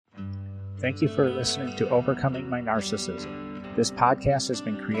Thank you for listening to Overcoming My Narcissism. This podcast has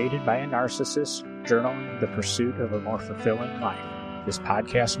been created by a narcissist journaling the pursuit of a more fulfilling life. This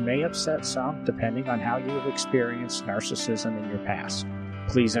podcast may upset some, depending on how you have experienced narcissism in your past.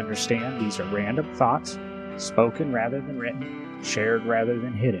 Please understand these are random thoughts, spoken rather than written, shared rather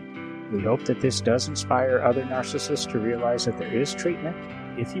than hidden. We hope that this does inspire other narcissists to realize that there is treatment,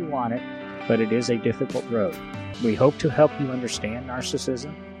 if you want it, but it is a difficult road. We hope to help you understand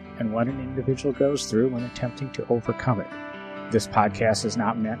narcissism and what an individual goes through when attempting to overcome it. This podcast is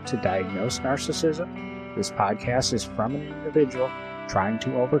not meant to diagnose narcissism. This podcast is from an individual trying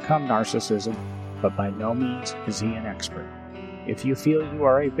to overcome narcissism, but by no means is he an expert. If you feel you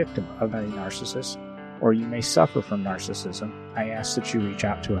are a victim of a narcissist, or you may suffer from narcissism, I ask that you reach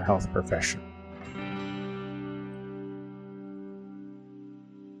out to a health professional.